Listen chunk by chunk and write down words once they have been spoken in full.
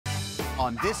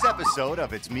On this episode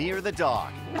of It's Me or the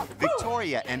Dog,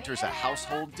 Victoria enters a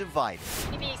household divided.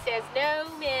 Junie B says no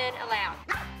men allowed.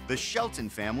 The Shelton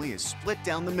family is split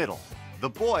down the middle. The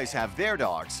boys have their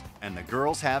dogs, and the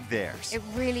girls have theirs. It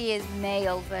really is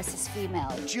male versus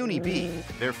female. Junie B,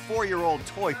 their 4-year-old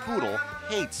toy poodle,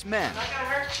 hates men.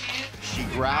 She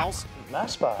growls,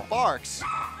 barks,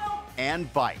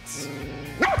 and bites.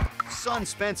 Son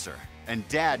Spencer and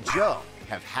Dad Joe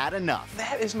have had enough.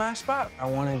 That is my spot. I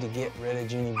wanted to get rid of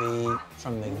Junie B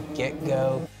from the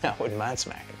get-go. I wouldn't mind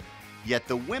smacking her. Yet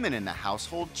the women in the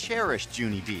household cherish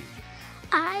Junie B.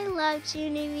 I love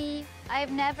Junie B.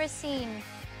 I've never seen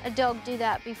a dog do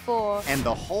that before. And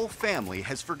the whole family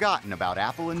has forgotten about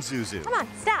Apple and Zuzu. Come on,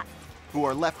 stop. Who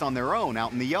are left on their own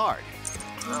out in the yard.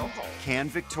 Oh. Can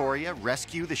Victoria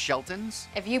rescue the Sheltons?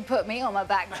 If you put me on my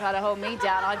back and try to hold me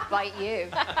down, I'd bite you.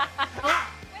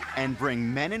 And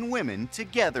bring men and women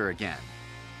together again.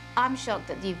 I'm shocked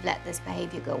that you've let this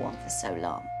behavior go on for so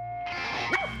long.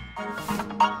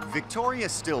 Victoria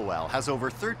Stilwell has over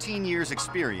 13 years'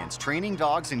 experience training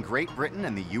dogs in Great Britain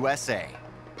and the USA.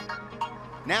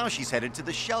 Now she's headed to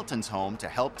the Sheltons' home to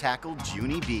help tackle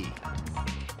Junie B.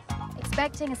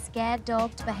 Expecting a scared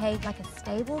dog to behave like a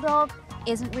stable dog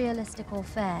isn't realistic or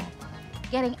fair.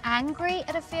 Getting angry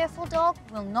at a fearful dog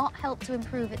will not help to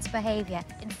improve its behavior.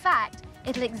 In fact,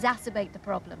 it'll exacerbate the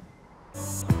problem.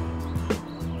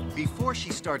 Before she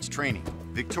starts training,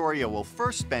 Victoria will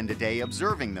first spend a day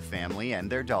observing the family and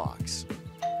their dogs.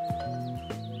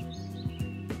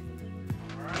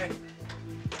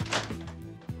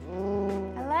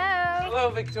 Hello. Hello,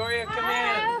 Victoria. Come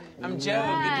in. I'm Joe.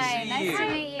 Hi, Good to see nice you.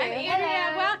 to meet you. I'm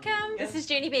Andrea. Welcome. This is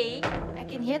Junie B. I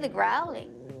can hear the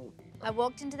growling. I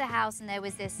walked into the house and there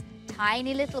was this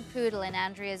tiny little poodle in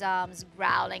Andrea's arms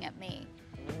growling at me.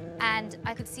 And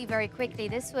I could see very quickly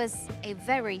this was a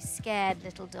very scared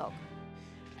little dog.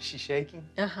 Is she shaking?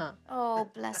 Uh-huh. Oh,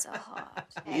 bless her heart.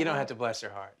 You don't have to bless her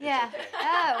heart. It's Yeah.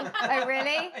 okay. Oh,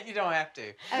 really? You don't have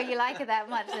to. Oh, you like it that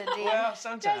much then, do you? Well, Joe's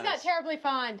sometimes. not terribly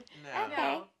fond. No.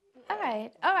 Okay. All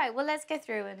right. All right. Well, let's go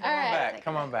through and. All right.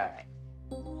 Come on back.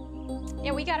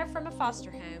 Yeah, we got her from a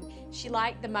foster home. She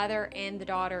liked the mother and the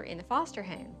daughter in the foster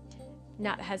home,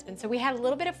 not the husband. So we had a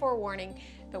little bit of forewarning,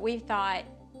 but we thought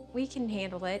we can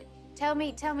handle it. Tell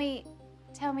me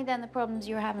then the problems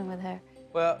you were having with her.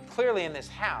 Well, clearly in this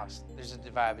house, there's a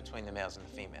divide between the males and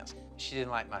the females. She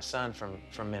didn't like my son from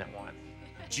minute one.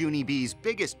 Junie B's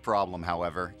biggest problem,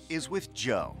 however, is with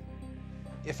Joe.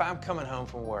 If I'm coming home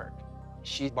from work,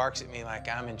 she barks at me like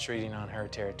I'm intruding on her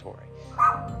territory.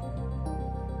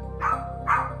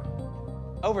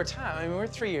 Over time, I mean, we're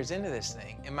 3 years into this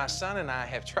thing, and my son and I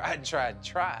have tried.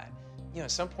 You know,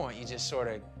 at some point, you just sort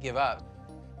of give up.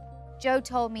 Joe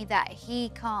told me that he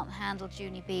can't handle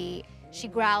Junie B. She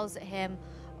growls at him,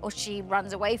 or she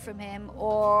runs away from him,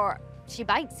 or she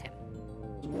bites him.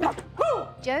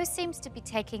 Joe seems to be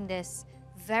taking this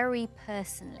very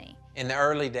personally. In the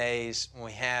early days, when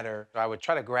we had her, I would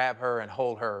try to grab her and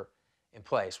hold her in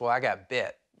place. Well, I got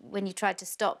bit. When you tried to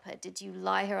stop her, did you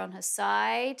lie her on her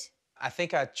side? I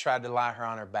think I tried to lie her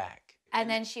on her back. And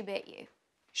then she bit you?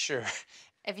 Sure.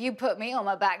 If you put me on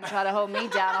my back and try to hold me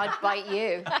down, I'd bite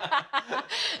you.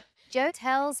 Joe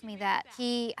tells me that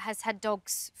he has had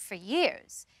dogs for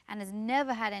years and has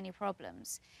never had any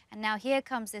problems. And now here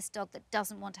comes this dog that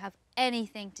doesn't want to have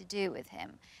anything to do with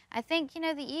him. I think, you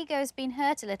know, the ego's been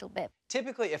hurt a little bit.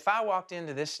 Typically, if I walked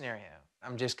into this scenario,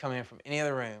 I'm just coming in from any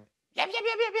other room, yap, yap,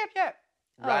 yap, yap, yap, yap,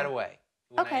 right away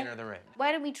when I enter the room.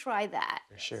 Why don't we try that?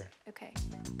 For sure. Okay.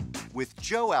 With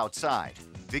Joe outside,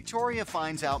 Victoria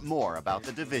finds out more about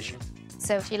the division.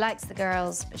 So she likes the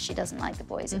girls, but she doesn't like the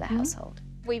boys of the household.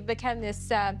 We've become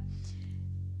this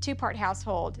two-part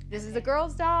household. This is the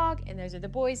girls' dog, and those are the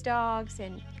boys' dogs,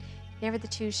 and never the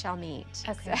two shall meet.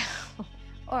 Okay. So.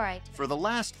 All right. For the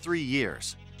last 3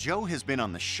 years, Joe has been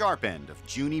on the sharp end of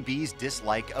Junie B's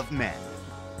dislike of men.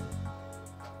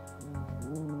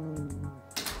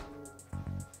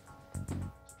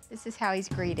 This is how he's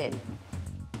greeted.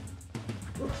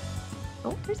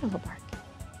 Oh, there's a little bark.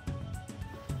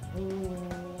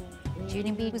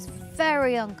 Junie B was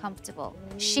very uncomfortable.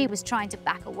 She was trying to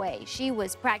back away. She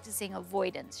was practicing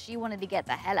avoidance. She wanted to get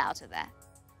the hell out of there.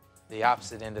 The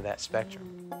opposite end of that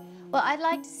spectrum. Well, I'd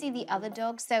like to see the other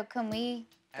dogs, so can we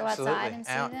go Absolutely. outside and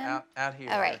see them? Out here.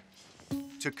 All right.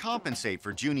 To compensate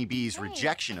for Junie B's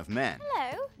rejection of men,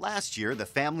 Hello. last year the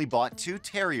family bought 2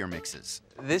 terrier mixes.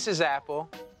 This is Apple,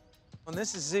 and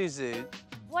this is Zuzu.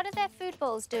 What are their food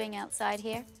bowls doing outside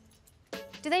here?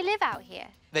 Do they live out here?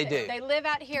 They do. They live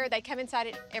out here. They come inside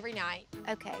it every night.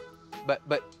 Okay. But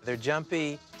they're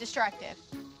jumpy. Destructive.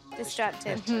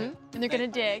 Destructive. And they're gonna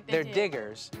dig. They're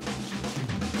diggers.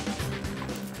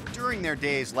 During their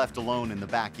days left alone in the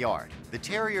backyard, the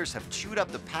terriers have chewed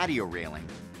up the patio railing,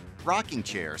 rocking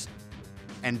chairs,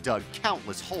 and dug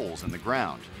countless holes in the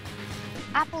ground.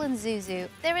 Apple and Zuzu,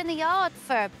 they're in the yard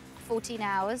for 14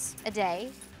 hours a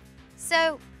day.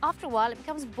 So after a while, it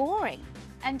becomes boring.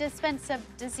 And does Spencer,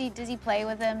 does he play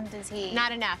with them? Does he?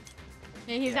 Not enough.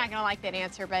 He's not gonna like that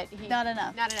answer, but Not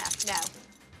enough. Not enough, no.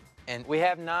 And we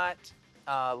have not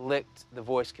licked the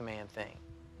voice command thing.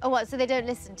 Oh, what, so they don't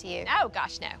listen to you? Oh,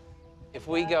 gosh, no. If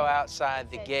we go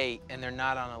outside the gate and they're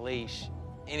not on a leash,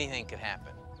 anything could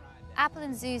happen. Apple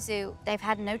and Zuzu, they've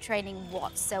had no training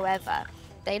whatsoever.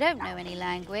 They don't know any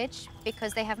language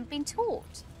because they haven't been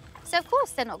taught. So of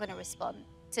course they're not going to respond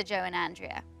to Joe and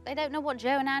Andrea. They don't know what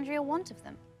Joe and Andrea want of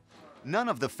them. None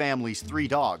of the family's 3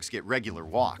 dogs get regular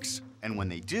walks, and when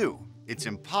they do, it's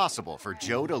impossible for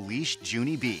Joe to leash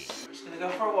Junie B. We're just gonna go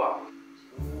for a walk.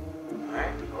 All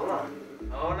right, hold on.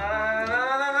 Oh, no.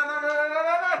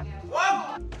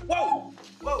 Whoa! Whoa!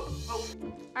 Whoa! Whoa!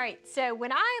 All right, so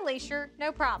when I leash her,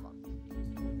 no problem.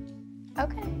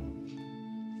 Okay.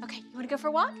 Okay, you wanna go for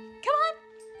a walk? Come on,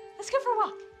 let's go for a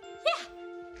walk. Yeah.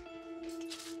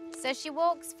 So she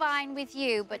walks fine with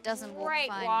you, but doesn't walk Great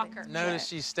fine walker. with Notice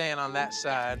she's staying on that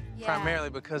side, Yeah. primarily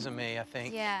because of me, I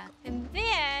think. Yeah. And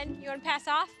then, you wanna pass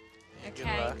off? Yeah, good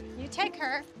Okay, luck. you take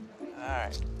her. All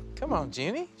right. Come on,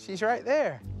 Junie. She's right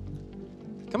there.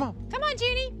 Come on. Come on,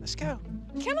 Junie. Let's go.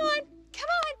 Come on, come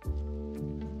on.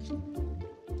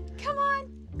 Come on.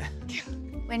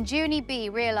 When Junie B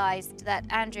realized that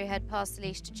Andrea had passed the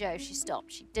leash to Joe, she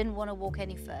stopped. She didn't want to walk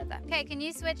any further. Okay, can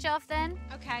you switch off then?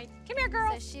 Okay, come here,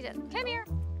 girl. So she didn't. Come here.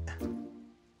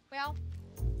 Well,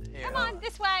 Here, come on,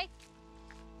 this way.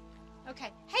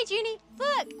 Okay. Hey, Junie,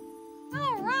 look.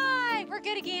 All right, we're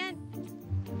good again.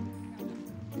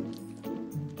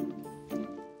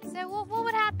 So what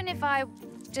would happen if I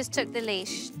just took the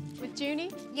leash? With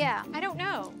Junie? Yeah. I don't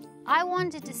know. I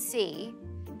wanted to see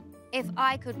if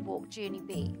I could walk Junie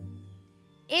B.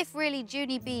 If really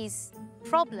Junie B's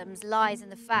problems lies in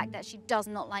the fact that she does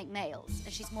not like males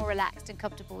and she's more relaxed and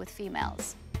comfortable with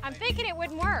females. I'm thinking it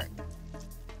wouldn't work.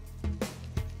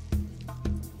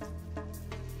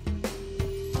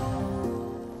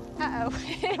 Uh-oh,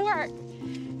 it didn't work.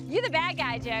 You're the bad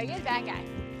guy, Joe. You're the bad guy.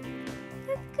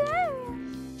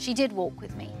 She did walk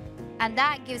with me, and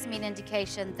that gives me an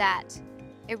indication that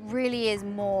it really is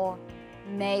more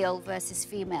male versus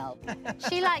female.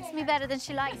 She likes me better than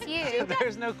she likes you.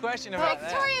 There's no question about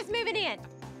that. Victoria's moving in.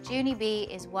 Junie B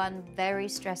is one very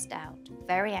stressed out,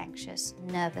 very anxious,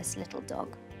 nervous little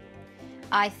dog.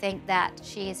 I think that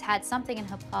she has had something in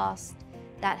her past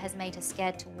that has made her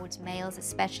scared towards males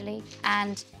especially,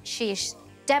 and she is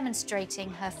demonstrating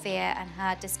her fear and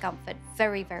her discomfort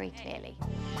very, very clearly.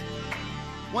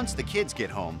 Once the kids get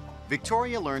home,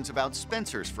 Victoria learns about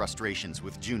Spencer's frustrations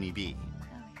with Junie B.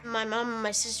 My mom and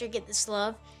my sister get this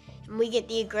love, and we get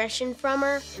the aggression from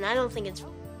her, and I don't think it's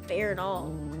fair at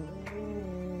all.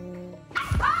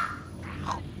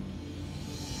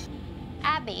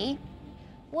 Abby,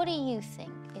 what do you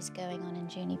think is going on in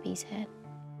Junie B's head?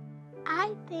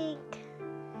 I think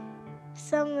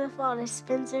some of the fault is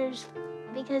Spencer's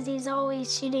because he's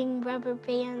always shooting rubber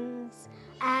bands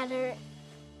at her.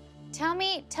 Tell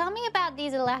me about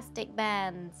these elastic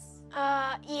bands.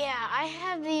 Yeah, I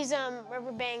have these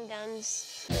rubber band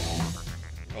guns.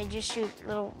 They just shoot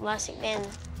little elastic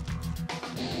bands.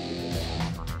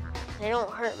 They don't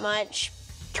hurt much.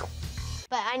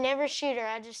 But I never shoot her,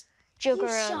 I just joke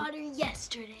around. You shot her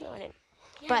yesterday. No, I didn't.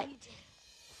 Yeah, but you did.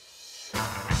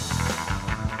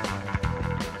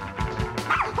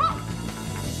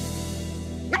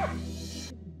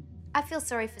 I feel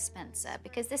sorry for Spencer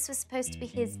because this was supposed to be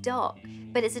his dog,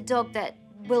 but it's a dog that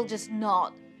will just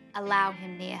not allow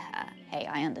him near her. Hey,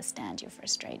 I understand you're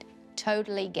frustrated.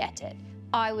 Totally get it.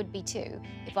 I would be too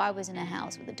if I was in a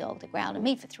house with a dog that grounded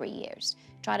me for 3 years.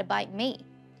 Try to bite me,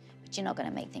 but you're not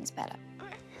gonna make things better.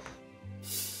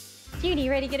 Junie,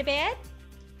 ready to go to bed?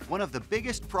 One of the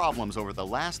biggest problems over the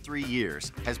last 3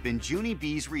 years has been Junie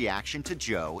B's reaction to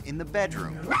Joe in the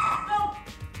bedroom.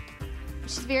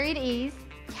 She's very at ease.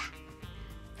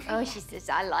 Oh, she says,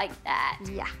 I like that.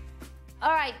 Yeah.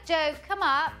 All right, Joe, come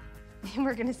up. And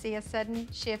we're gonna see a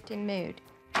sudden shift in mood.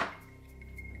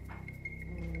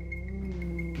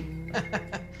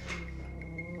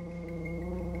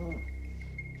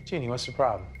 Junie, what's the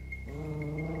problem?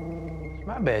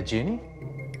 My bad, Junie.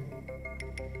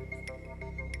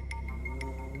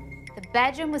 The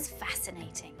bedroom was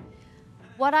fascinating.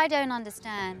 What I don't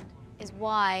understand is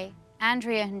why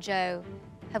Andrea and Joe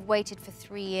have waited for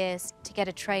 3 years to get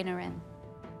a trainer in.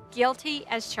 Guilty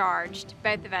as charged,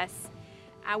 both of us.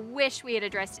 I wish we had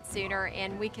addressed it sooner,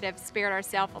 and we could have spared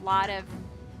ourselves a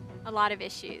lot of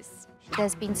issues.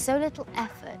 There's been so little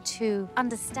effort to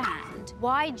understand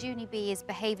why Junie B is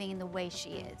behaving in the way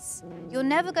she is. You're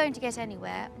never going to get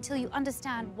anywhere until you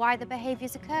understand why the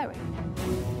behavior's occurring.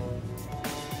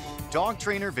 Dog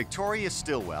trainer Victoria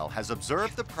Stilwell has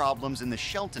observed the problems in the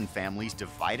Shelton family's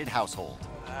divided household.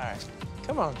 All right.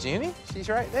 Come on, Junie. She's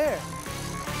right there.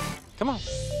 Come on.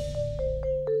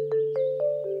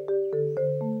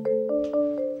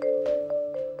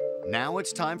 Now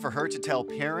it's time for her to tell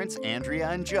parents Andrea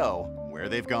and Joe where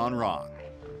they've gone wrong.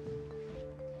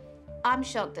 I'm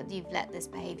shocked that you've let this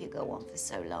behavior go on for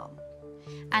so long,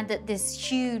 and that this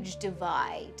huge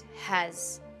divide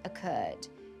has occurred,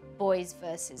 boys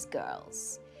versus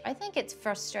girls. I think it's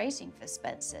frustrating for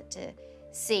Spencer to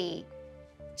see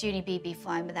Junie B be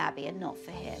fine with Abby and not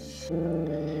for him.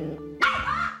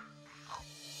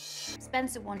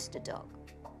 Spencer wanted a dog,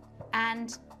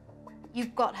 and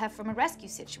you've got her from a rescue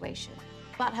situation,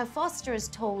 but her foster has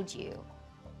told you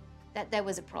that there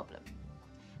was a problem.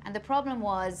 And the problem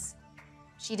was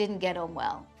she didn't get on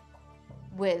well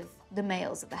with the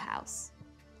males of the house.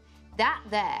 That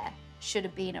there should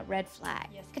have been a red flag.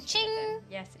 Yes, Ka-ching!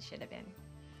 Yes, it should have been.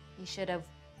 You should have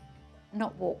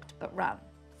not walked, but run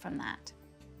from that.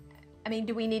 I mean,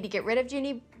 do we need to get rid of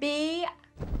Junie B?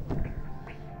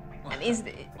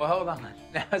 Well, hold on.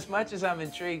 Now, as much as I'm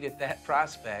intrigued at that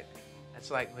prospect, that's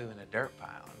like moving a dirt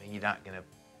pile. I mean, you're not going to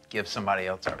give somebody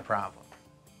else our problem.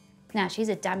 Now, she's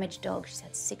a damaged dog. She's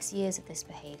had 6 years of this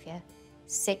behavior.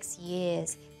 6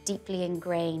 years, deeply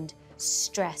ingrained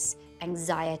stress,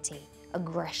 anxiety,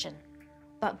 aggression.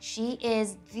 But she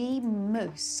is the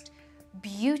most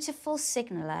beautiful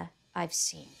signaler I've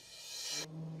seen.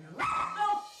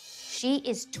 She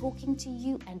is talking to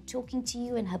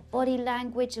you in her body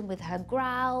language and with her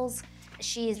growls.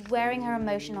 She is wearing her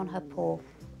emotion on her paw.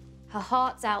 Her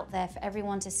heart's out there for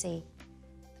everyone to see,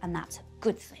 and that's a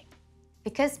good thing.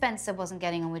 Because Spencer wasn't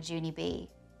getting on with Junie B,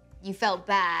 you felt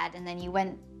bad, and then you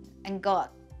went and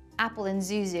got Apple and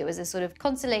Zuzu as a sort of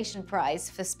consolation prize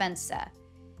for Spencer.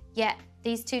 Yet,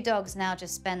 these two dogs now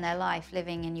just spend their life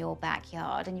living in your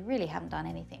backyard, and you really haven't done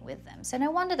anything with them. So no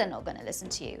wonder they're not going to listen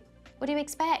to you. What do you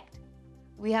expect?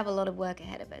 We have a lot of work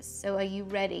ahead of us, so are you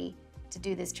ready to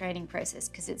do this training process?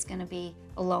 Because it's going to be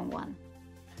a long one.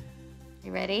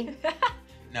 You ready?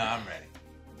 No, I'm ready.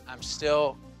 I'm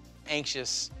still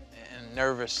anxious and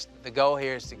nervous. The goal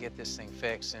here is to get this thing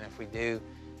fixed, and if we do,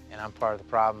 and I'm part of the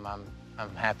problem,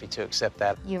 I'm happy to accept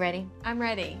that. You ready? I'm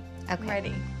ready. Okay. I'm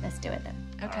ready. Let's do it then.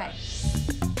 Okay.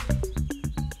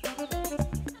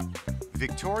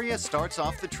 Victoria starts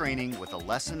off the training with a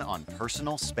lesson on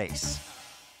personal space.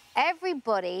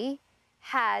 Everybody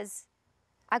has,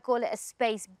 I call it a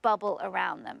space bubble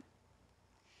around them.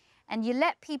 And you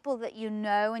let people that you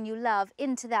know and you love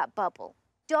into that bubble.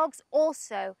 Dogs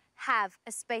also have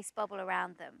a space bubble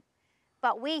around them.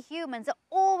 But we humans are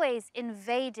always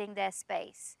invading their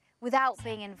space without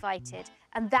being invited,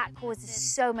 and that causes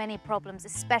so many problems,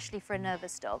 especially for a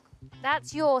nervous dog.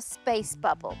 That's your space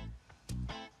bubble.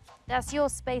 That's your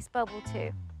space bubble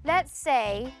too. Let's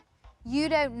say you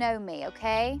don't know me,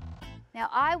 okay? Now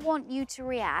I want you to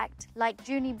react like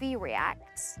Junie B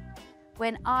reacts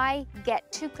when I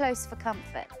get too close for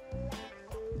comfort.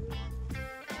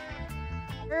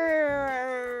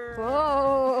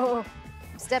 Whoa,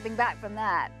 I'm stepping back from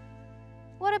that.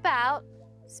 What about,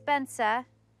 Spencer,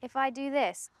 if I do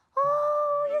this?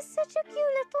 Oh, you're such a cute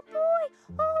little boy.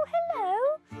 Oh, hello.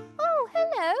 Oh,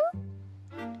 hello.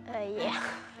 Yeah.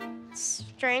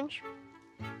 Strange.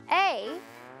 A,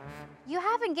 you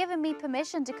haven't given me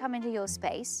permission to come into your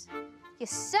space. You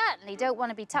certainly don't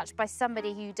want to be touched by somebody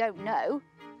you don't know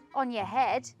on your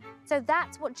head. So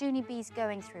that's what Junie B's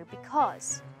going through,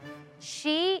 because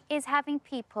she is having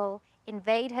people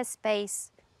invade her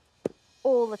space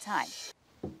all the time.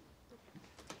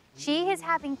 She is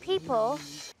having people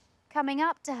coming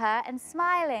up to her and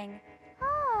smiling.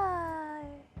 Hi.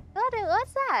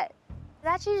 What's that?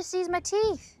 That she just sees my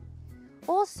teeth.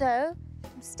 Also,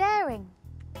 I'm staring.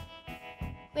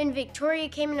 When Victoria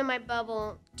came into my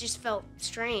bubble, just felt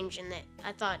strange, and that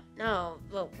I thought, no,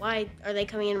 well, why are they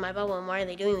coming into my bubble and why are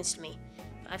they doing this to me?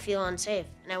 I feel unsafe,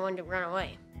 and I wanted to run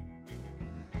away.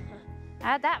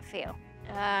 How'd that feel?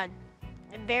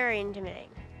 Very intimidating.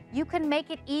 You can make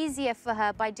it easier for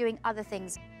her by doing other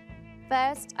things.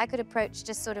 First, I could approach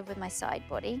just sort of with my side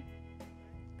body,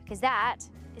 because that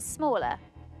is smaller.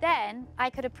 Then I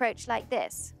could approach like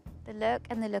this, the look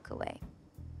and the look away.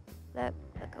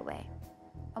 Look away.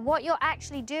 And what you're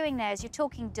actually doing there is you're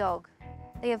talking dog.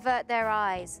 They avert their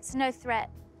eyes. It's no threat.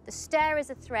 The stare is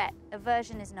a threat.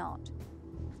 Aversion is not.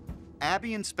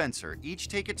 Abby and Spencer each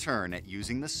take a turn at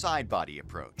using the side body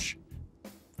approach.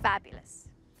 Fabulous.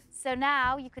 So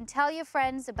now you can tell your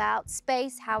friends about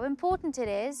space, how important it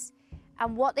is,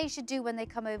 and what they should do when they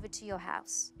come over to your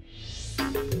house.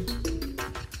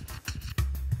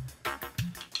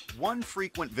 One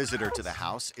frequent visitor to the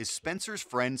house is Spencer's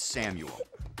friend Samuel.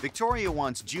 Victoria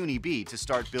wants Junie B to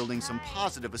start building some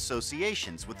positive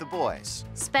associations with the boys.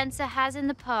 Spencer has in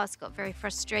the past got very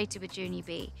frustrated with Junie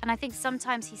B, and I think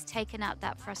sometimes he's taken out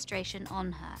that frustration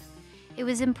on her. It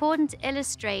was important to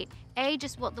illustrate, A,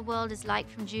 just what the world is like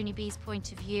from Junie B's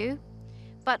point of view,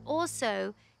 but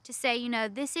also to say, you know,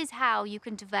 this is how you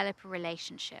can develop a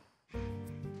relationship.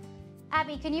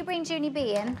 Abby, can you bring Junie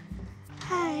B in?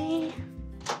 Hi.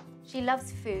 She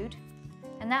loves food,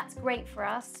 and that's great for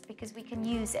us because we can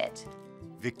use it.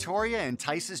 Victoria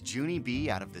entices Junie B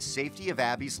out of the safety of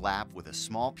Abby's lap with a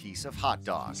small piece of hot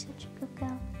dog. Such a good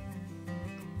girl.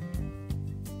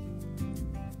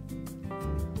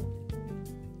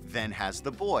 Then has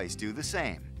the boys do the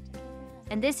same.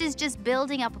 And this is just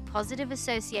building up a positive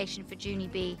association for Junie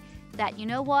B that, you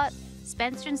know what,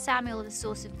 Spencer and Samuel are the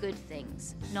source of good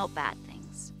things, not bad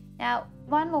things. Now,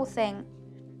 one more thing.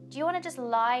 Do you want to just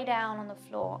lie down on the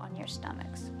floor on your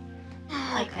stomachs?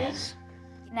 Like this?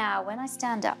 Now, when I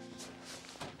stand up,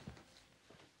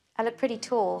 I look pretty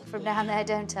tall from down there,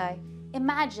 don't I?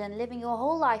 Imagine living your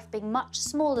whole life being much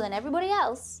smaller than everybody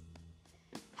else,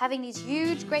 having these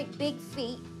huge, great big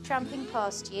feet tramping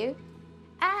past you,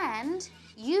 and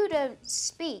you don't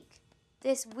speak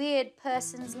this weird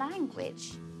person's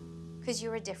language because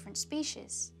you're a different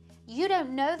species. You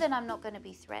don't know that I'm not going to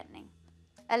be threatening.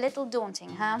 A little daunting,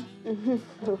 huh? A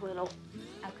little.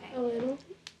 Okay. A little.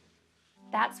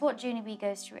 That's what Junie B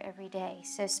goes through every day.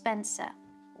 So Spencer,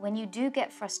 when you do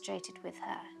get frustrated with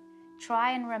her,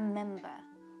 try and remember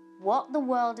what the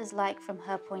world is like from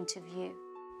her point of view.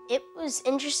 It was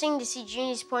interesting to see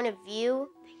Junie's point of view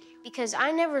because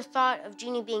I never thought of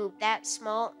Junie being that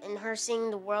small and her seeing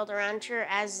the world around her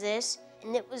as this,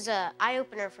 and it was an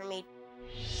eye-opener for me.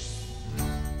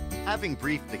 Having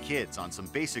briefed the kids on some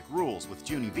basic rules with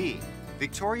Junie B,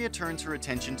 Victoria turns her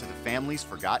attention to the family's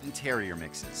forgotten terrier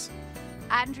mixes.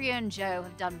 Andrea and Joe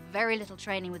have done very little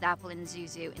training with Apple and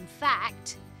Zuzu. In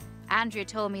fact, Andrea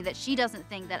told me that she doesn't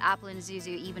think that Apple and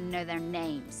Zuzu even know their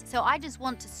names. So I just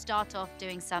want to start off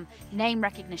doing some name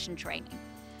recognition training.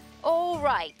 All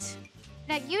right.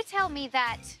 Now you tell me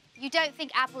that you don't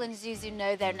think Apple and Zuzu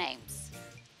know their names.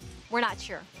 We're not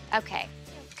sure. Okay.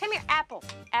 Come here, Apple.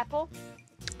 Apple.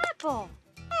 Apple.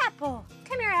 Apple.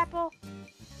 Come here, Apple.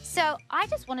 So I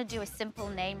just want to do a simple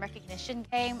name recognition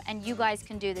game, and you guys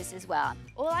can do this as well.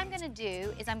 All I'm going to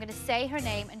do is I'm going to say her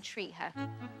name and treat her.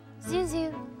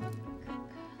 Zuzu. Good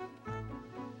girl.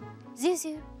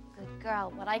 Zuzu. Good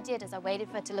girl. What I did is I waited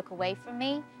for her to look away from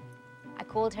me. I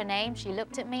called her name, she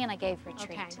looked at me, and I gave her a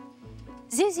treat. Okay.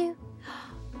 Zuzu.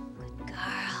 Good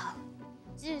girl.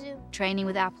 Zuzu. Training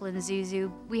with Apple and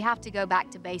Zuzu, we have to go back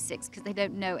to basics because they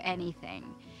don't know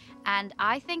anything. And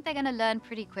I think they're going to learn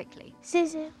pretty quickly.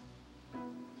 Zuzu.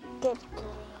 Good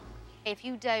girl. If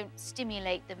you don't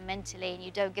stimulate them mentally and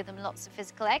you don't give them lots of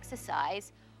physical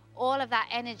exercise, all of that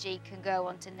energy can go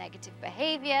onto negative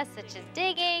behavior, such as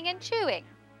digging and chewing.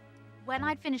 When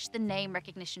I'd finished the name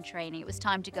recognition training, it was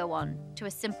time to go on to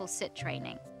a simple sit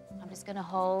training. I'm just going to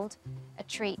hold a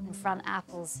treat in front of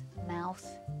Apple's mouth.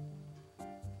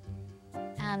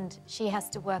 And she has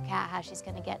to work out how she's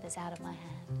going to get this out of my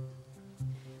hand.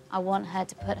 I want her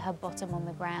to put her bottom on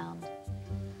the ground.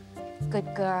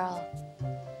 Good girl.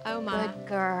 Oh, my. Good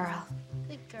girl.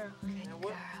 Good girl. Good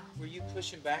girl. Were you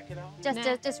pushing back at all?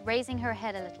 Just raising her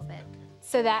head a little bit.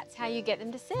 So that's how you get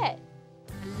them to sit. I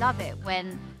love it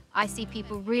when I see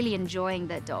people really enjoying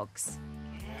their dogs.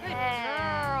 Good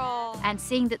girl. And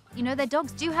seeing that, you know, their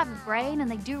dogs do have a brain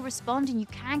and they do respond and you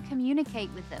can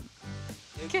communicate with them.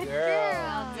 Good girl.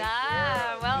 Well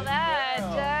done. Well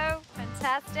done, Joe.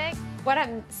 Fantastic. What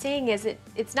I'm seeing is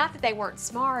it's not that they weren't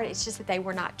smart, it's just that they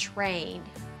were not trained.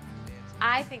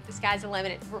 I think the sky's the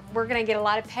limit. We're going to get a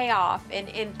lot of payoff and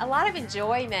a lot of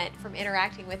enjoyment from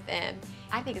interacting with them.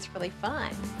 I think it's really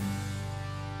fun.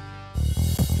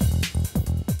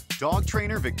 Dog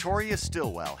trainer Victoria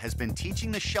Stilwell has been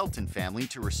teaching the Shelton family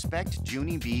to respect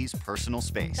Junie B's personal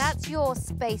space. That's your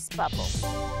space bubble.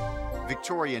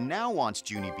 Victoria now wants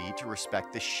Junie B to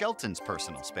respect the Shelton's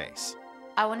personal space.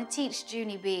 I want to teach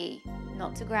Junie B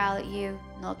not to growl at you,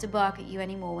 not to bark at you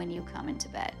anymore when you come into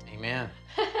bed. Amen.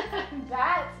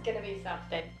 That's going to be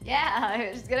something. Yeah,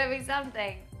 it's going to be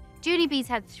something. Junie B's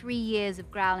had 3 years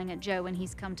of growling at Joe when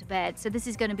he's come to bed, so this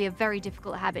is going to be a very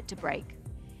difficult habit to break.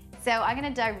 So I'm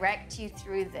going to direct you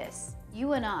through this.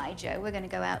 You and I, Joe, we're going to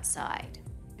go outside.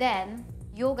 Then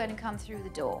you're going to come through the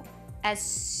door. As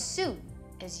soon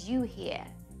as you hear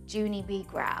Junie B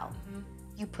growl,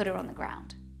 you put her on the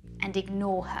ground and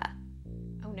ignore her.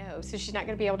 Oh no, so she's not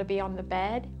gonna be able to be on the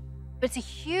bed? But it's a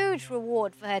huge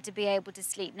reward for her to be able to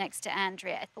sleep next to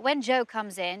Andrea. When Joe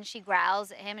comes in, she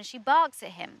growls at him and she barks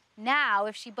at him. Now,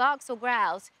 if she barks or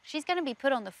growls, she's gonna be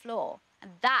put on the floor,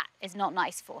 and that is not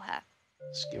nice for her.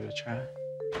 Let's give it a try.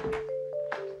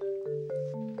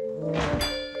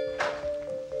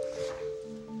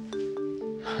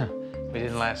 We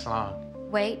didn't last long.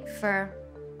 Wait for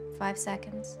 5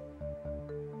 seconds.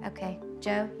 Okay,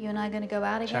 Joe, you and I are gonna go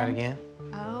out again? Try it again.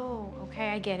 Oh, okay,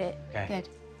 I get it. Okay. Good.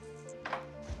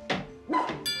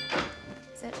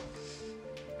 Is it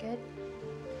good?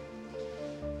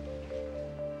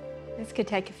 This could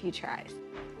take a few tries.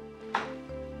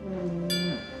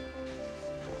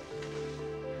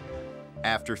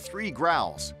 After 3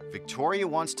 growls, Victoria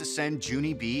wants to send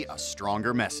Junie B a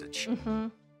stronger message.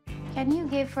 Can you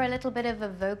give her a little bit of a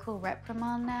vocal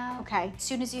reprimand now? Okay. As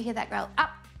soon as you hear that growl,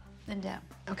 up, then down.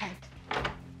 Okay.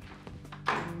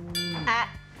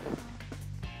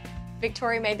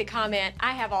 Victoria made the comment,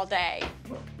 I have all day.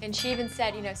 And she even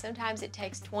said, you know, sometimes it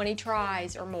takes 20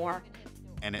 tries or more.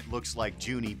 And it looks like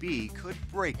Junie B could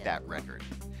break that record.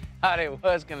 Thought it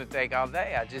was gonna take all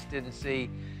day. I just didn't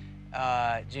see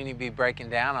Junie B breaking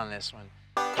down on this one.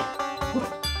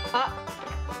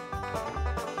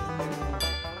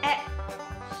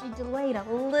 She delayed a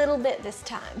little bit this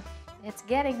time. It's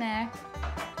getting there.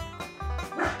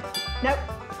 Nope.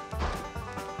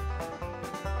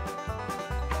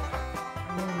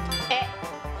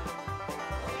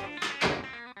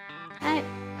 Hey.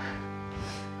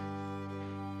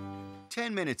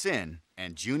 10 minutes in,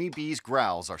 and Junie B's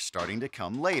growls are starting to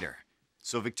come later.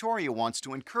 So Victoria wants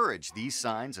to encourage these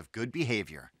signs of good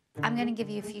behavior. I'm gonna give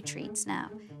you a few treats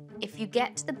now. If you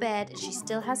get to the bed and she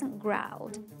still hasn't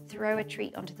growled, throw a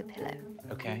treat onto the pillow.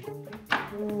 Okay.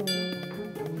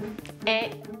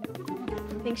 I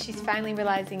think she's finally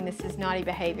realizing this is naughty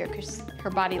behavior because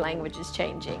her body language is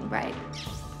changing. Right.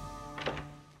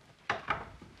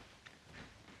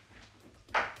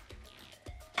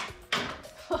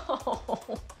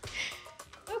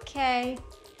 Okay.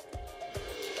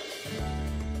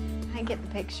 I get the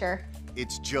picture.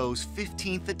 It's Joe's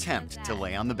 15th attempt to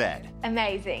lay on the bed.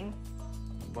 Amazing.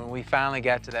 When we finally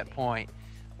got to that point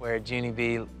where Junie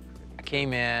B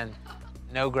came in,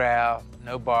 no growl,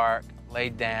 no bark,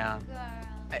 laid down.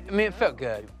 I mean, it felt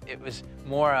good. It was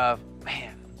more of,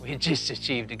 man, we had just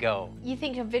achieved a goal. You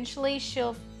think eventually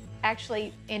she'll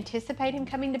actually anticipate him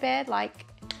coming to bed? Like,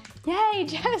 yay,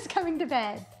 Joe's coming to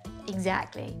bed.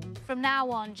 Exactly. From now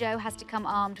on, Joe has to come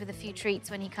armed with a few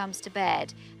treats when he comes to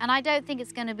bed. And I don't think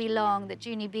it's going to be long that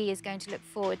Junie B is going to look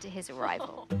forward to his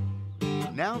arrival.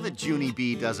 Now that Junie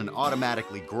B doesn't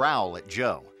automatically growl at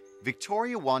Joe,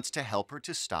 Victoria wants to help her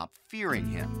to stop fearing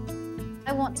him.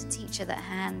 I want to teach her that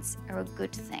hands are a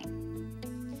good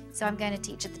thing. So I'm going to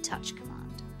teach her the touch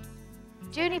command.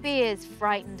 Junie B is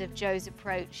frightened of Joe's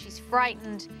approach. She's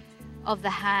frightened of the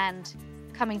hand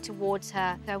coming towards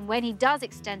her. And when he does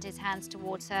extend his hands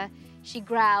towards her, she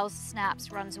growls,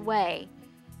 snaps, runs away.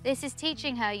 This is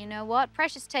teaching her, you know what?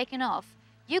 Pressure's taken off.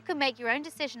 You can make your own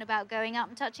decision about going up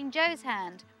and touching Joe's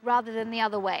hand rather than the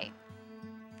other way.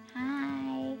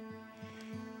 Hi.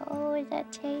 Oh, is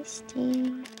that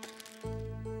tasty?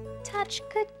 Touch,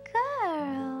 good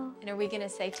girl. And are we gonna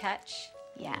say touch?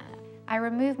 Yeah. I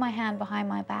remove my hand behind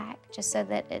my back just so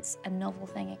that it's a novel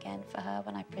thing again for her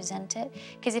when I present it.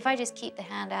 Because if I just keep the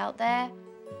hand out there,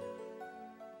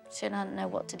 she doesn't know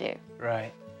what to do.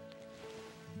 Right.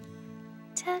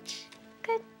 Touch,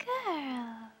 good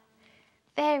girl.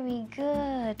 Very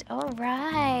good, all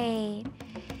right.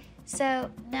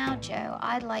 So now, Joe,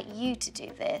 I'd like you to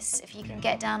do this. If you can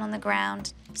get down on the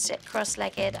ground, sit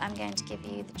cross-legged, I'm going to give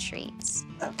you the treats.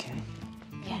 Okay.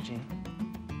 Yeah. Junie.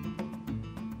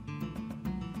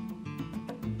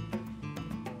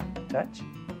 Touch.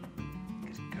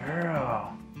 Good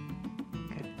girl.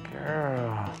 Good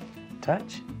girl.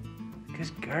 Touch.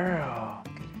 Good girl.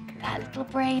 Good girl. That little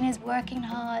brain is working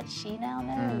hard, she now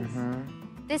knows.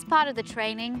 This part of the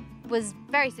training was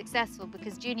very successful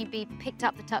because Junie B picked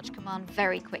up the touch command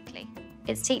very quickly.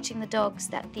 It's teaching the dogs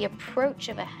that the approach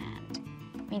of a hand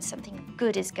means something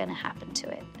good is going to happen to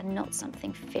it and not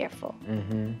something fearful.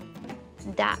 And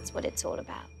that's what it's all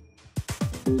about.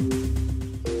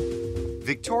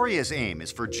 Victoria's aim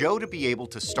is for Joe to be able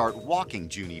to start walking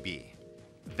Junie B.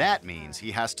 That means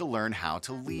he has to learn how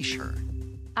to leash her.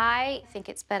 I think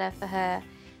it's better for her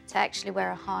to actually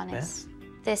wear a harness.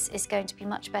 This is going to be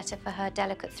much better for her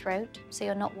delicate throat, so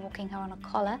you're not walking her on a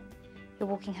collar. You're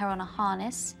walking her on a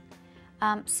harness.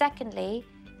 Secondly,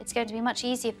 it's going to be much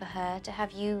easier for her to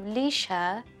have you leash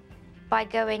her by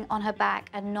going on her back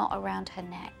and not around her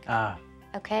neck. Ah.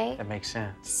 Okay? That makes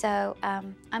sense. So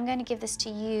I'm going to give this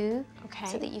to you Okay.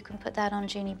 so that you can put that on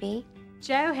Junie B.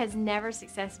 Joe has never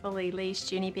successfully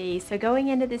leashed Junie B, so going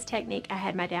into this technique, I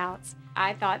had my doubts.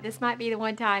 I thought this might be the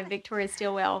one time Victoria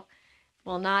Stilwell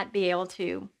will not be able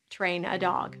to train a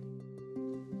dog.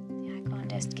 Yeah, I can't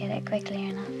just get it quickly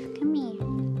enough. Come here.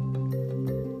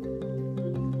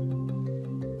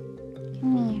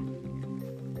 Come here.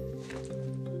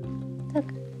 Look,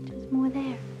 there's more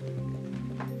there.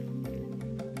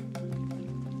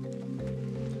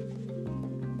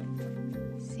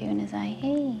 As soon as I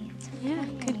hey, it's okay. Yeah,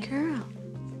 good girl.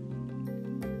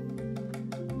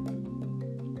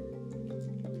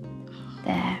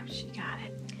 There. She got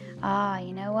it. Ah,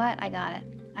 you know what? I got it.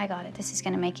 I got it. This is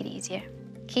going to make it easier.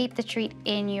 Keep the treat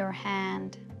in your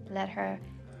hand. Let her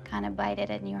kind of bite it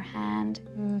in your hand.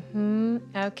 Mm-hmm.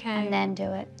 Okay. And then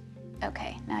do it.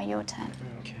 Okay, now your turn.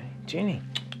 Okay. Junie.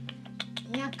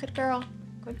 Yeah, good girl.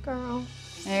 Good girl.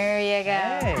 There you go.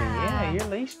 Hey, yeah, you're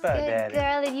leashed by Good Daddy.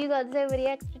 girl, and you got so many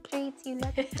extra treats. You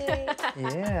love to do it.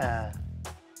 Yeah.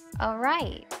 All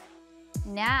right.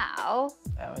 Now,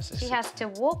 That was a she has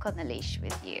success. to walk on the leash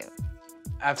with you.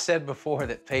 I've said before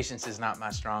that patience is not my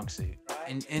strong suit.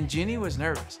 And Junie was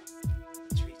nervous.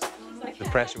 The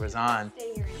pressure was on.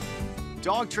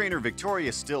 Dog trainer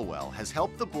Victoria Stilwell has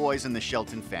helped the boys in the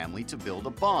Shelton family to build a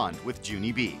bond with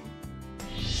Junie B.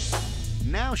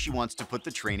 Now she wants to put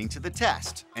the training to the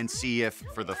test and see if,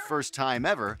 for the first time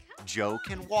ever, Joe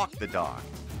can walk the dog.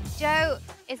 Joe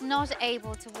is not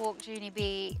able to walk Junie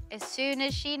B. As soon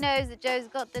as she knows that Joe's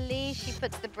got the leash, she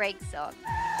puts the brakes on.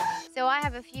 So I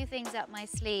have a few things up my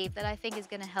sleeve that I think is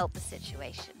going to help the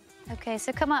situation. Okay,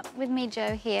 so come up with me,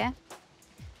 Joe, here.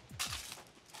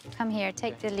 Come here,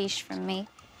 take the leash from me.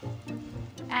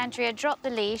 Andrea, drop the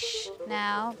leash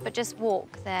now, but just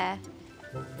walk there.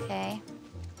 Okay.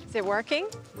 Is it working?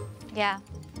 Yeah,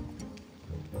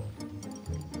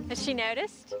 Has she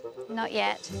noticed? not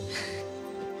yet.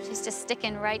 She's just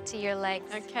sticking right to your legs.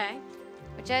 Okay.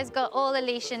 But Joe's got all the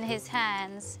leash in his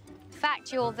hands. The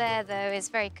fact you're there, though,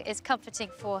 is comforting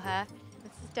for her.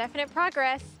 This is definite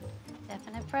progress.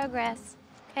 Definite progress.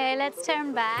 Okay, let's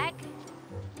turn back.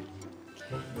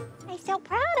 I'm so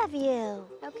proud of you.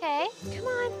 Okay. Come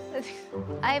on.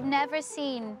 I've never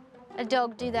seen a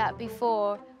dog do that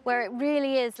before, where it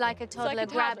really is like a toddler like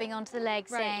a grabbing toddler. onto the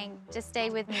leg, Right. saying, just stay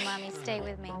with me, Mommy, stay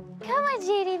with me. Come on,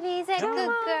 Junie B, a good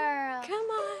girl. Come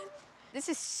on. This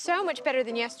is so much better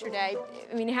than yesterday.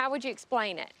 I mean, how would you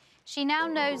explain it? She now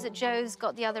knows that Joe's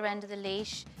got the other end of the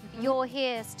leash. You're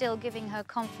here still giving her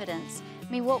confidence.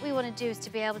 I mean, what we want to do is to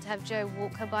be able to have Joe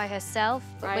walk her by herself,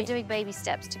 but we're Right. doing baby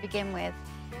steps to begin with.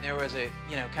 There was a,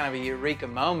 kind of a eureka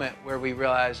moment where we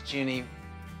realized Junie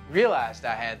realized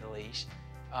I had the leash,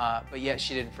 but yet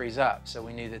she didn't freeze up. So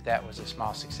we knew that that was a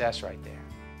small success right there.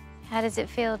 How does it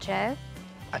feel, Joe?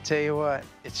 I tell you what,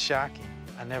 it's shocking.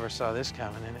 I never saw this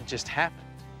coming, and it just happened.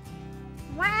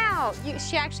 Wow.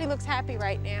 She actually looks happy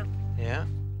right now. Yeah.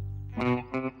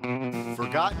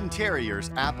 Forgotten terriers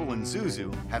Apple and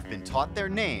Zuzu have been taught their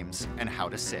names and how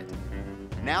to sit.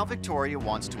 Now Victoria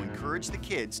wants to encourage the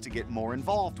kids to get more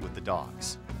involved with the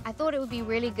dogs. I thought it would be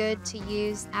really good to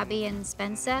use Abby and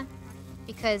Spencer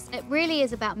because it really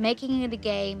is about making it a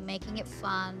game, making it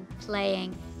fun,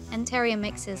 playing, and terrier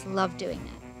mixers love doing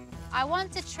that. I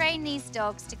want to train these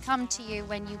dogs to come to you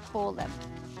when you call them.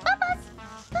 Bubba's,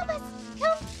 Bubba's,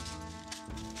 come.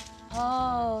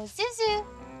 Oh, Zuzu.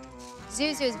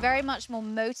 Zuzu is very much more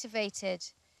motivated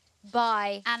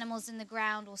by animals in the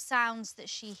ground or sounds that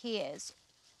she hears.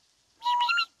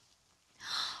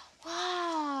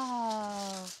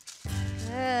 Wow.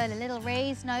 Good, a little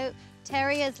raised note.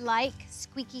 Terriers like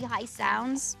squeaky high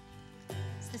sounds.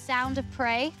 It's the sound of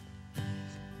prey.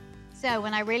 So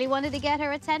when I really wanted to get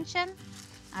her attention,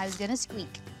 I was gonna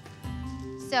squeak.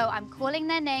 So I'm calling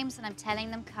their names and I'm telling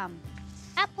them come.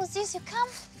 Apple, Zuzu, come.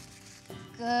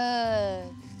 Good.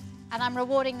 And I'm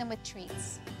rewarding them with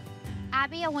treats.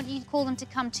 Abby, I want you to call them to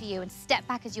come to you and step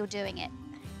back as you're doing it.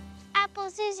 Apple,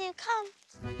 Zuzu,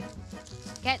 come.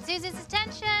 Get Zuzu's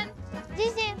attention.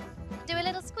 Zuzu, do a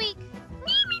little squeak.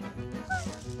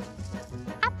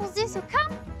 Apple, Zuzu,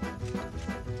 come.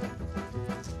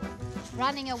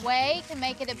 Running away can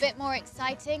make it a bit more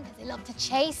exciting because they love to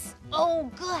chase. Oh,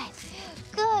 good.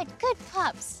 Good, good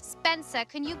pups. Spencer,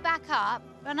 can you back up?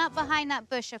 Run up behind that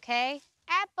bush, okay?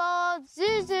 Apple,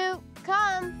 Zuzu,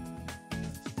 come.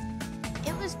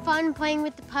 It was fun playing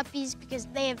with the puppies because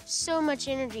they have so much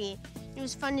energy. It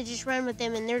was fun to just run with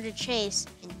them and they're to chase.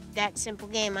 In that simple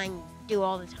game, I'm do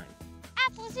all the time.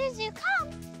 Apple, Zuzu, come!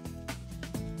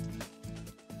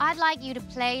 I'd like you to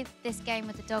play this game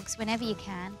with the dogs whenever you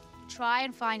can. Try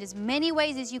and find as many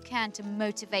ways as you can to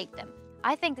motivate them.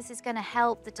 I think this is going to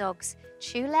help the dogs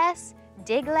chew less,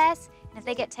 dig less, and if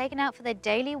they get taken out for their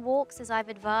daily walks, as I've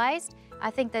advised, I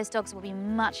think those dogs will be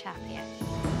much happier.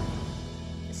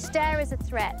 The stare is a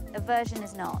threat, aversion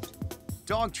is not.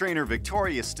 Dog trainer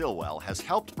Victoria Stilwell has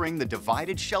helped bring the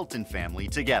divided Shelton family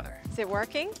together. Is it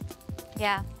working?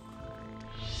 Yeah.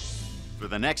 For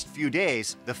the next few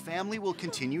days, the family will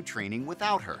continue training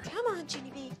without her. Come on,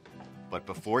 Junie B. But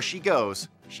before she goes,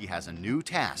 she has a new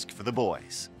task for the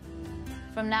boys.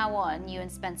 From now on, you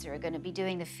and Spencer are going to be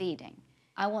doing the feeding.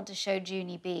 I want to show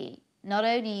Junie B, not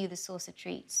only are you the source of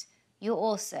treats, you're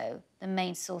also the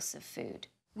main source of food.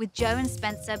 With Joe and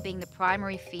Spencer being the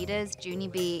primary feeders, Junie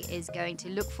B is going to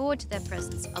look forward to their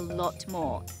presence a lot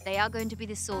more. They are going to be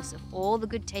the source of all the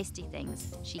good tasty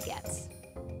things she gets.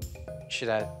 Should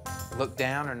I look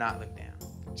down or not look down?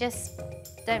 Just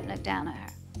don't look down at her.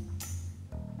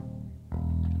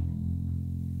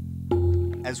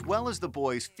 As well as the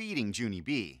boys feeding Junie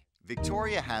B,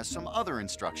 Victoria has some other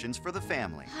instructions for the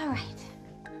family. All right.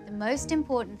 The most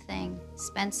important thing,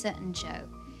 Spencer and Joe,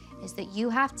 is that you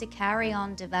have to carry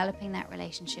on developing that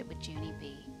relationship with Junie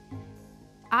B.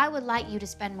 I would like you to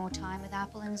spend more time with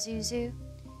Apple and Zuzu.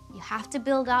 You have to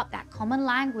build up that common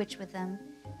language with them.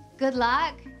 Good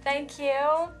luck. Thank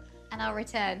you. And I'll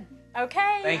return.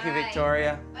 Okay. Thank you, All right.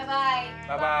 Victoria. Bye-bye.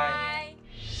 Bye-bye.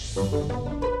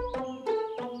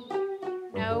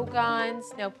 No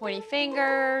guns, no pointy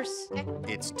fingers.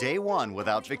 It's day one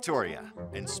without Victoria,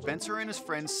 and Spencer and his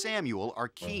friend Samuel are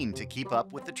keen to keep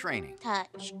up with the training.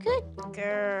 Touch. Good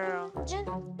girl.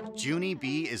 Junie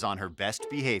B is on her best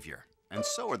behavior, and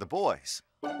so are the boys.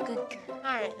 Good girl. All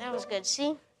right, that was good.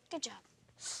 See? Good job.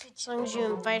 As long as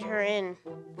you invite her in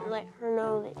and let her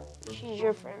know that she's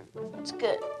your friend, it's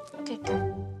good. Good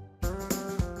girl.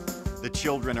 The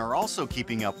children are also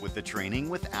keeping up with the training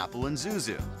with Apple and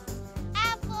Zuzu.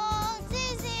 Apple,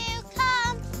 Zuzu,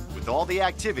 come. With all the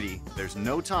activity, there's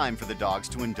no time for the dogs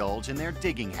to indulge in their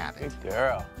digging habit. Good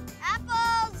girl.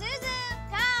 Apple, Zuzu,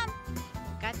 come.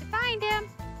 Got to find him.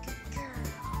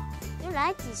 You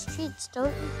like these treats,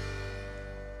 don't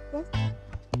you?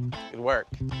 Good work.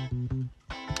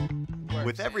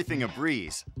 With everything a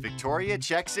breeze, Victoria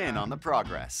checks in on the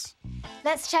progress.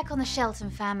 Let's check on the Shelton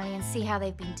family and see how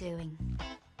they've been doing.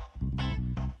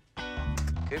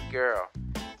 Good girl.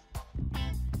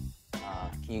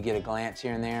 Can you get a glance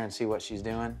here and there and see what she's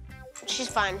doing? She's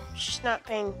fine. She's not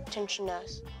paying attention to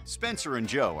us. Spencer and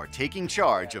Joe are taking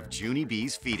charge of Junie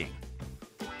B's feeding.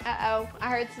 Uh-oh, I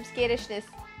heard some skittishness.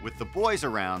 With the boys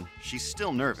around, she's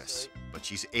still nervous, but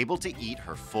she's able to eat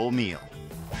her full meal.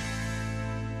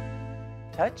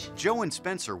 Touch? Joe and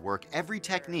Spencer work every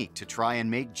technique to try and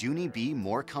make Junie B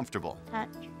more comfortable. Touch.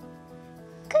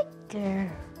 Good girl.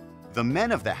 The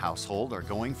men of the household are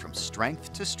going from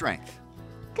strength to strength.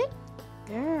 Good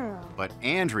girl. But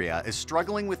Andrea is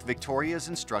struggling with Victoria's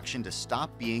instruction to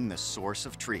stop being the source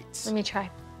of treats. Let me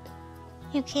try.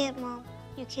 You can't, Mom.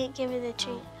 You can't give her the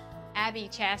treat. Abby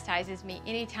chastises me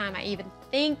anytime I even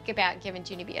think about giving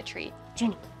Junie B a treat.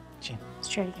 Junie, Chin. let's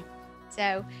try it again.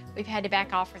 So we've had to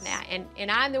back off from that.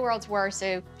 And I'm the world's worst,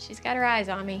 so she's got her eyes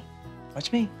on me.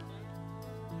 Watch me.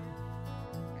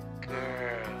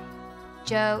 Girl.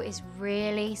 Joe is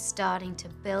really starting to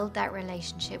build that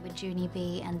relationship with Junie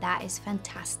B, and that is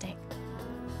fantastic.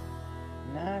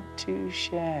 Not too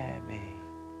shabby.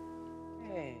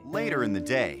 Hey. Later in the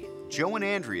day, Joe and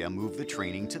Andrea move the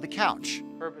training to the couch.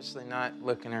 Purposely not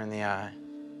looking her in the eye.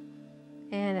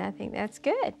 And I think that's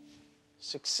good.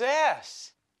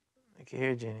 Success! Look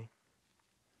here, Jenny.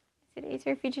 Is it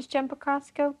easier if you just jump across?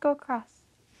 Go across.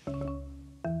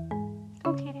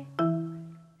 Go, kitty.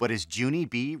 But is Junie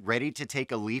B ready to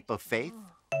take a leap of faith?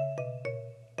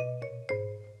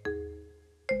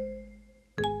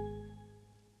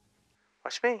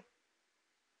 Watch me.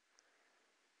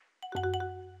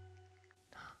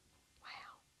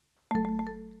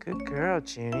 Good girl,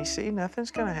 Junie. See,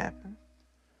 nothing's gonna happen.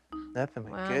 Nothing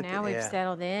but Wow, good. now we've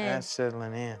settled in. That's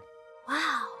settling in.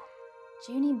 Wow.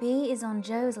 Junie B is on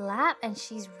Joe's lap, and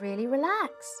she's really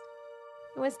relaxed.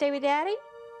 You want to stay with Daddy?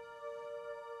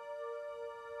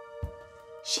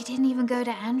 She didn't even go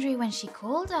to Andrew when she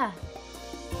called her.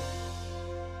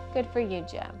 Good for you,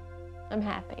 Joe. I'm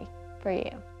happy for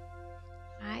you.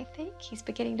 I think he's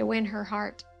beginning to win her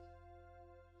heart.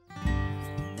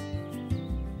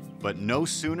 But no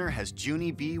sooner has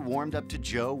Junie B warmed up to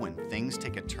Joe when things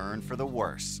take a turn for the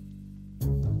worse.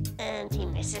 And he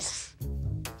misses.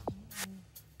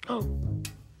 Oh.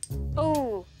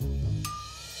 Oh.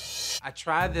 I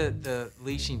tried the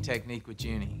leashing technique with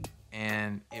Junie,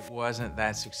 and it wasn't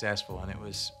that successful, and it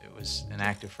was an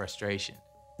act of frustration.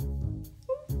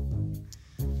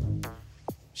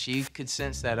 She could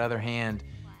sense that other hand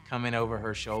coming over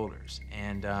her shoulders,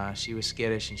 and she was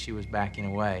skittish and she was backing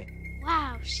away.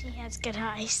 Wow, she has good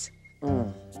eyes.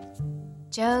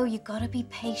 Joe, you gotta be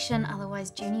patient,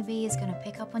 otherwise Junie B is gonna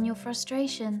pick up on your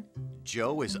frustration.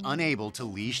 Joe is unable to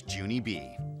leash Junie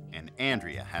B, and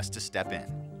Andrea has to step in.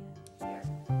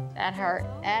 That hurt.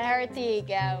 That hurt the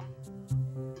ego.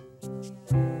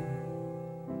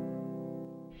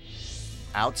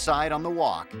 Outside on the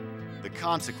walk, the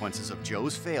consequences of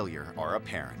Joe's failure are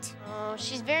apparent. Oh,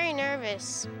 she's very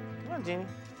nervous. Come on, Junie.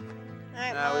 All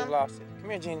right, No, Mom. we've lost it. Come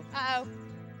here, Junie. Uh-oh.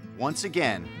 Once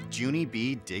again, Junie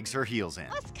B digs her heels in.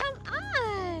 Come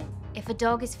on. If a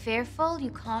dog is fearful,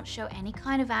 you can't show any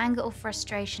kind of anger or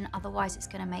frustration, otherwise it's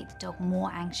gonna make the dog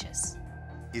more anxious.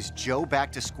 Is Joe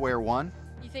back to square one?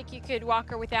 You think you could walk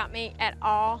her without me at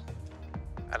all?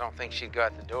 I don't think she'd go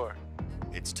out the door.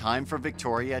 It's time for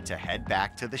Victoria to head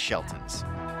back to the Sheltons.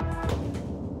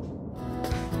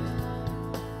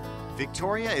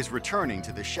 Victoria is returning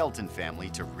to the Shelton family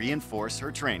to reinforce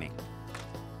her training.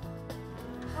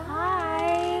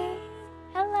 Hi.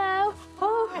 Hello.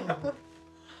 Oh.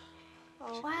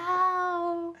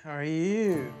 Wow. How are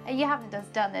you? You haven't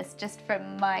just done this just for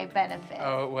my benefit.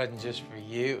 Oh, it wasn't just for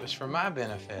you. It was for my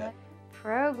benefit.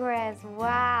 Progress,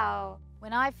 wow.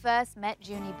 When I first met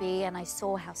Junie B and I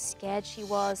saw how scared she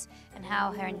was and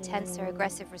how her intense or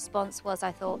aggressive response was,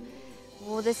 I thought,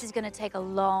 well, this is going to take a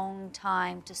long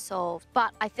time to solve.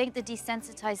 But I think the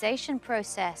desensitization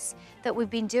process that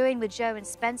we've been doing with Joe and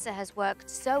Spencer has worked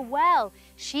so well.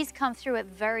 She's come through it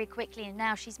very quickly, and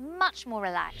now she's much more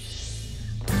relaxed.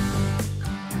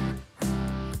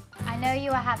 I know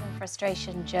you are having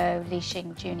frustration, Joe,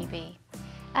 leashing Junie B.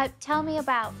 Tell me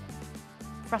about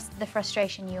the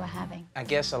frustration you were having. I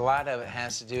guess a lot of it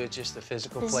has to do with just the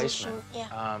physical Position,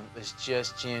 placement. yeah. It's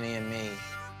just Junie and me.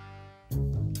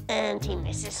 And he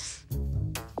misses.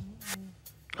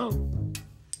 Oh.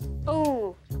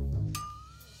 Oh.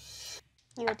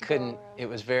 I couldn't, it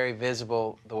was very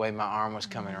visible the way my arm was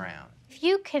coming around. If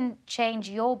you can change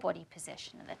your body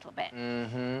position a little bit,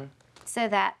 so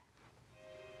that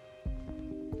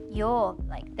you're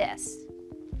like this,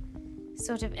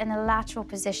 sort of in a lateral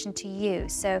position to you,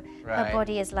 so her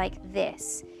body is like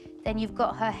this, then you've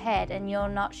got her head and you're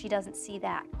not, she doesn't see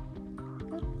that.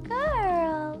 Good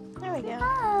girl. There we go.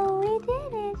 Oh, we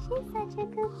did it. She's such a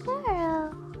good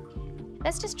girl.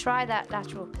 Let's just try that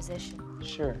lateral position.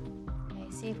 Sure.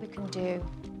 Okay, see if we can do.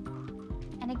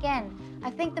 And again, I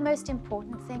think the most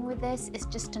important thing with this is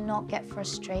just to not get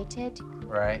frustrated.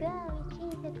 Right.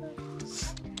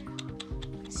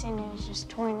 Cindy was just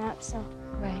torn up, so.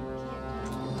 Right.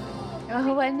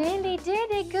 Oh, I nearly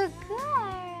did it. Good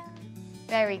girl.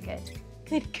 Very good.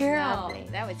 Good girl. Lovely.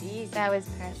 That was easy. That was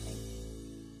perfect.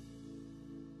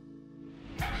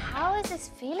 How is this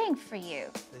feeling for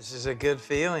you? This is a good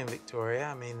feeling, Victoria.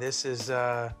 I mean, this is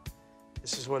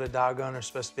what a dog owner's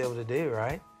supposed to be able to do,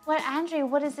 right? Well, Andrea,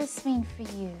 what does this mean for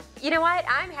you? You know what?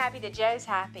 I'm happy that Joe's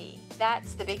happy.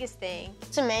 That's the biggest thing.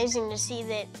 It's amazing to see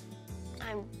that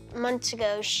months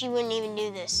ago, she wouldn't even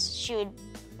do this. She would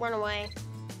run away,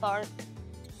 bark.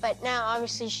 But now,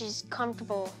 obviously, she's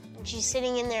comfortable. And she's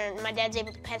sitting in there, and my dad's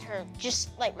able to pet her, just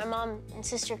like my mom and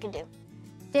sister could do.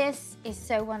 This is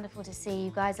so wonderful to see.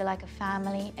 You guys are like a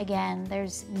family. Again,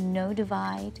 there's no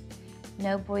divide,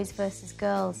 no boys versus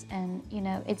girls. And, you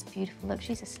know, it's beautiful. Look,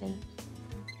 she's asleep.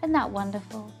 Isn't that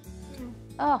wonderful?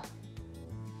 Oh,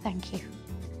 thank you.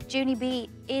 Junie B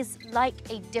is like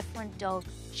a different dog.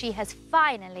 She has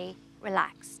finally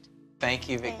relaxed. Thank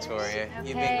you, Victoria. Okay.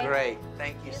 You've been great.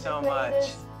 Thank you so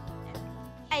much.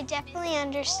 I definitely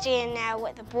understand now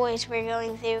what the boys were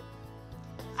going through.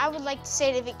 I would like to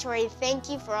say to Victoria, thank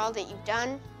you for all that you've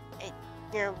done.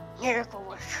 You're miracle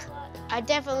work. I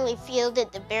definitely feel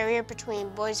that the barrier between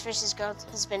boys versus girls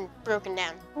has been broken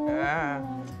down.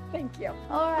 Thank you.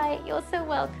 All right, you're so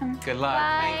welcome. Good luck.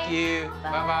 Bye. Thank you.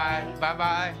 Bye-bye.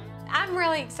 Bye-bye. I'm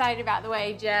really excited about the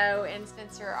way Joe and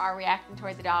Spencer are reacting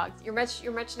toward the dogs. You're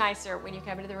much nicer when you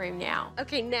come into the room now.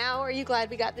 Okay, now are you glad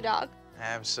we got the dog?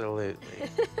 Absolutely.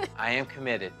 I am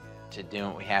committed to doing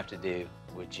what we have to do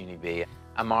with Junie B.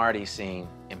 I'm already seeing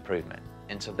improvement,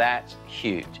 and so that's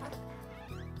huge.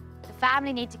 The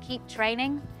family need to keep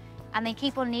training, and they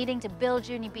keep on needing to build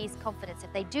Junie B's confidence.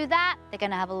 If they do that, they're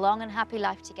going to have a long and happy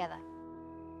life together.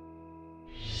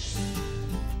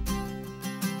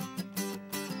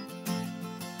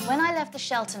 When I left the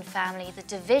Shelton family, the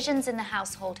divisions in the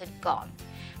household had gone,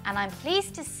 and I'm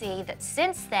pleased to see that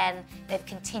since then, they've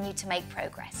continued to make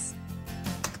progress.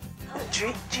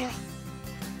 Treat, Junie.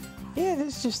 Yeah,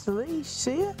 this is just the leash,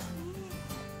 see it?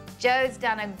 Joe's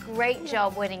done a great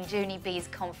job winning Junie B's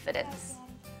confidence.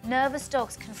 Nervous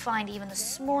dogs can find even the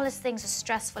smallest things a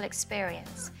stressful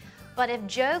experience. But if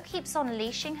Joe keeps on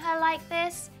leashing her like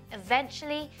this,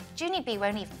 eventually, Junie B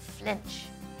won't even flinch.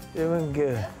 Doing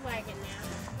good. Wagging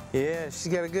now. Yeah, she's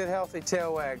got a good, healthy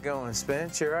tail wag going,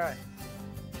 Spence. You're right.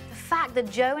 The fact that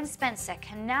Joe and Spencer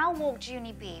can now walk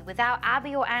Junie B without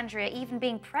Abby or Andrea even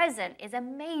being present is a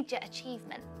major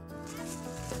achievement.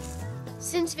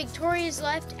 Since Victoria's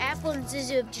left, Apple and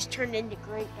Zuzu have just turned into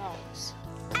great dogs.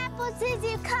 Apple,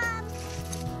 Zuzu, come!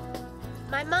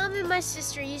 My mom and my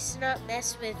sister used to not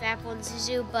mess with Apple and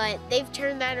Zuzu, but they've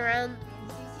turned that around.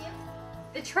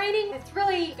 The training has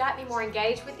really got me more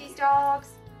engaged with these dogs.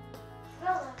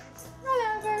 Roll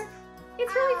over.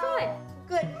 It's really fun.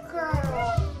 Good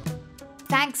girl.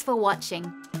 Thanks for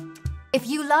watching. If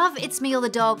you love It's Me or the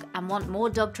Dog and want more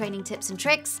dog training tips and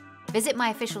tricks, visit my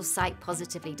official site,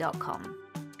 positively.com.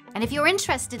 And if you're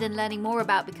interested in learning more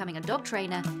about becoming a dog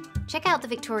trainer, check out the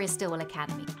Victoria Stilwell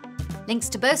Academy. Links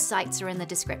to both sites are in the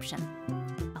description.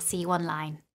 I'll see you online.